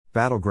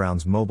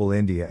Battlegrounds Mobile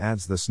India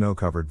adds the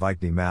snow-covered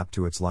Vikni map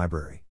to its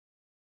library.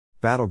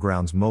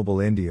 Battlegrounds Mobile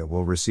India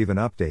will receive an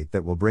update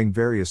that will bring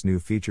various new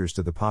features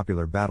to the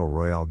popular Battle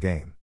Royale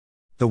game.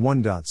 The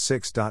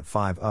 1.6.5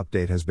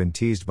 update has been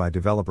teased by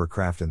developer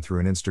Krafton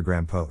through an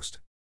Instagram post.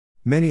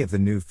 Many of the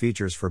new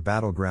features for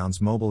Battlegrounds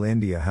Mobile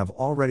India have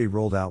already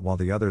rolled out, while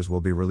the others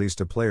will be released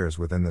to players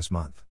within this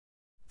month.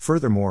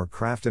 Furthermore,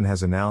 Krafton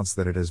has announced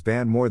that it has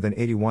banned more than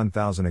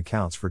 81,000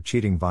 accounts for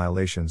cheating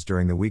violations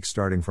during the week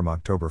starting from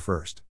October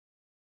 1st.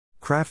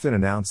 Krafton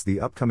announced the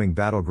upcoming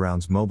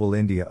Battlegrounds Mobile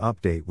India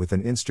update with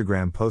an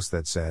Instagram post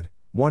that said,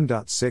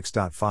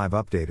 1.6.5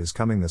 update is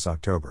coming this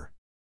October.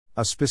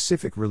 A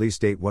specific release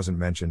date wasn't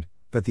mentioned,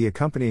 but the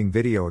accompanying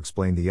video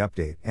explained the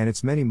update and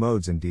its many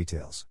modes and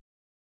details.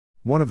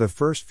 One of the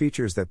first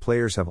features that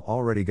players have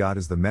already got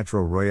is the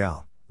Metro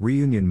Royale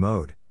Reunion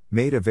mode,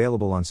 made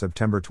available on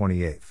September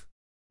 28.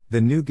 The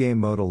new game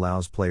mode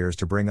allows players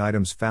to bring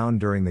items found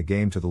during the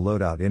game to the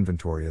loadout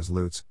inventory as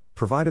loots,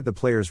 provided the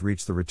players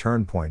reach the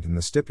return point in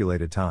the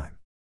stipulated time.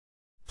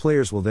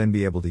 Players will then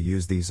be able to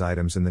use these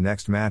items in the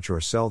next match or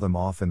sell them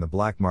off in the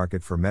black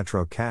market for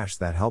Metro Cash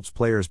that helps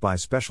players buy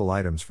special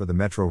items for the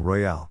Metro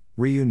Royale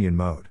Reunion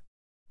mode.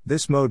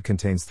 This mode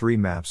contains 3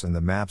 maps, and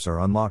the maps are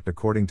unlocked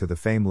according to the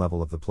fame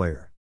level of the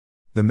player.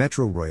 The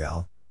Metro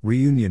Royale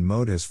Reunion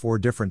mode has 4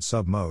 different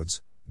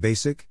sub-modes: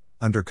 Basic,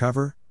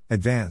 Undercover,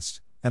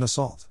 Advanced, and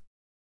Assault.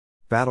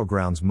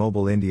 Battlegrounds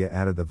Mobile India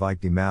added the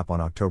Vikni map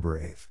on October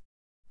 8.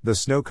 The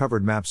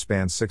snow-covered map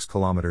spans 6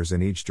 kilometers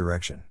in each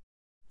direction.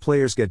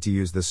 Players get to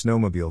use the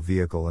snowmobile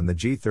vehicle and the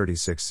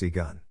G36C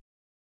gun.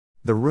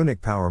 The Runic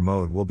power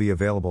mode will be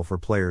available for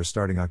players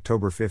starting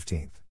October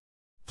 15.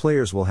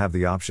 Players will have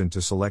the option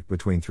to select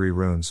between 3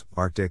 runes,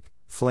 Arctic,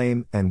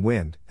 Flame, and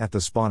Wind, at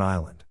the spawn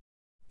island.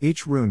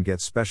 Each rune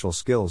gets special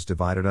skills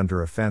divided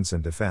under Offense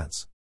and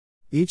Defense.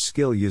 Each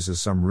skill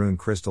uses some rune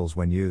crystals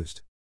when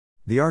used.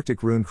 The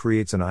Arctic rune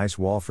creates an ice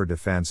wall for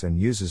defense and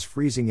uses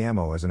freezing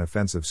ammo as an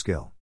offensive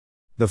skill.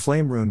 The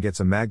Flame rune gets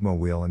a magma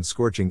wheel and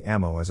scorching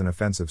ammo as an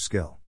offensive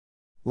skill.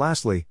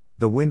 Lastly,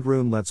 the Wind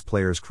rune lets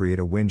players create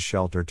a wind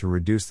shelter to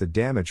reduce the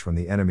damage from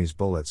the enemy's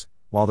bullets,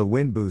 while the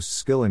Wind boost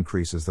skill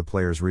increases the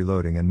player's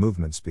reloading and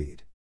movement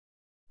speed.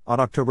 On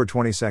October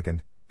 22,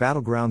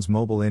 Battlegrounds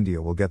Mobile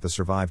India will get the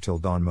Survive Till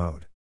Dawn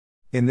mode.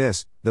 In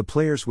this, the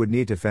players would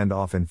need to fend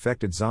off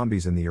infected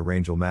zombies in the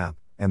Erangel map,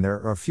 and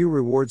there are a few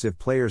rewards if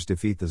players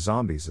defeat the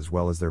zombies as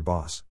well as their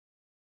boss.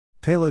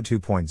 Payload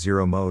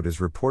 2.0 mode is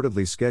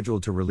reportedly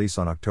scheduled to release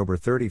on October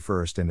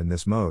 31, and in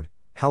this mode,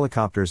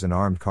 helicopters and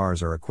armed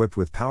cars are equipped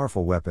with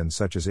powerful weapons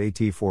such as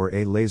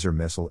AT-4A laser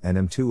missile and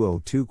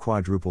M202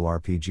 quadruple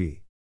RPG.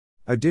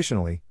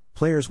 Additionally,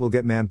 players will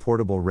get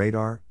man-portable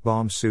radar,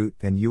 bomb suit,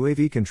 and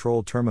UAV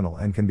control terminal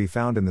and can be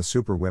found in the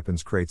super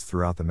weapons crates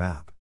throughout the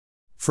map.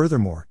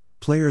 Furthermore,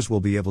 players will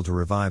be able to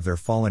revive their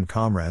fallen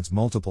comrades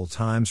multiple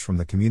times from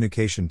the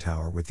communication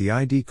tower with the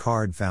ID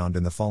card found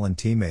in the fallen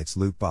teammates'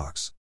 loot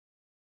box.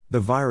 The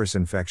Virus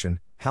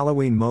Infection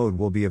Halloween mode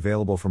will be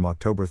available from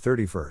October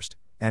 31,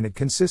 and it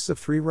consists of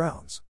 3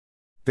 rounds.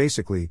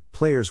 Basically,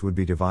 players would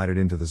be divided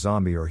into the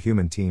zombie or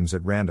human teams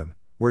at random,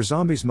 where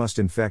zombies must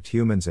infect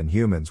humans and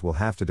humans will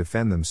have to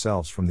defend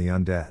themselves from the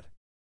undead.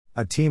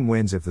 A team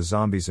wins if the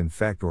zombies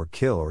infect or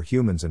kill or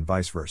humans and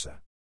vice versa.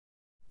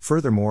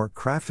 Furthermore,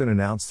 Krafton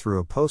announced through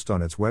a post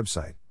on its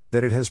website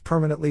that it has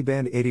permanently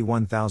banned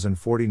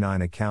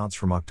 81,049 accounts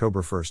from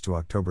October 1 to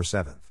October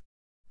 7.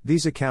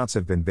 These accounts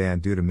have been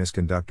banned due to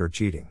misconduct or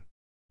cheating.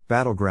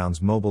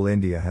 Battlegrounds Mobile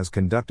India has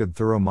conducted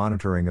thorough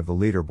monitoring of the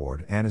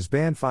leaderboard and has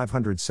banned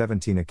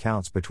 517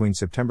 accounts between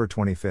September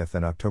 25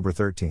 and October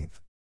 13.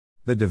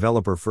 The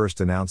developer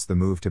first announced the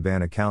move to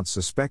ban accounts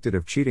suspected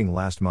of cheating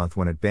last month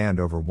when it banned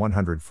over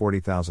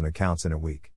 140,000 accounts in a week.